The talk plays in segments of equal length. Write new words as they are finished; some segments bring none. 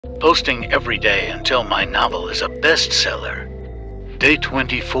posting every day until my novel is a bestseller. Day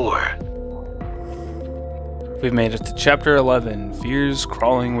 24. We've made it to Chapter 11, Fears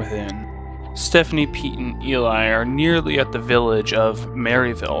Crawling Within. Stephanie, Pete, and Eli are nearly at the village of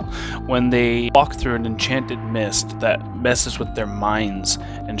Maryville when they walk through an enchanted mist that messes with their minds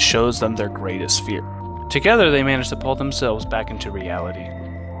and shows them their greatest fear. Together they manage to pull themselves back into reality.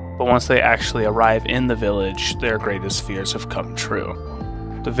 But once they actually arrive in the village, their greatest fears have come true.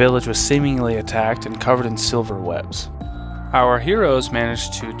 The village was seemingly attacked and covered in silver webs. Our heroes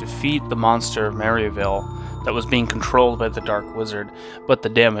managed to defeat the monster of Maryville that was being controlled by the Dark Wizard, but the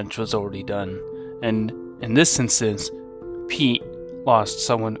damage was already done. And in this instance, Pete lost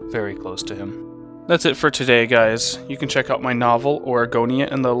someone very close to him. That's it for today, guys. You can check out my novel,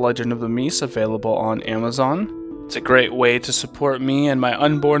 OREGONIA and the Legend of the Myce, available on Amazon. It's a great way to support me and my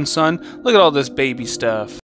unborn son. Look at all this baby stuff.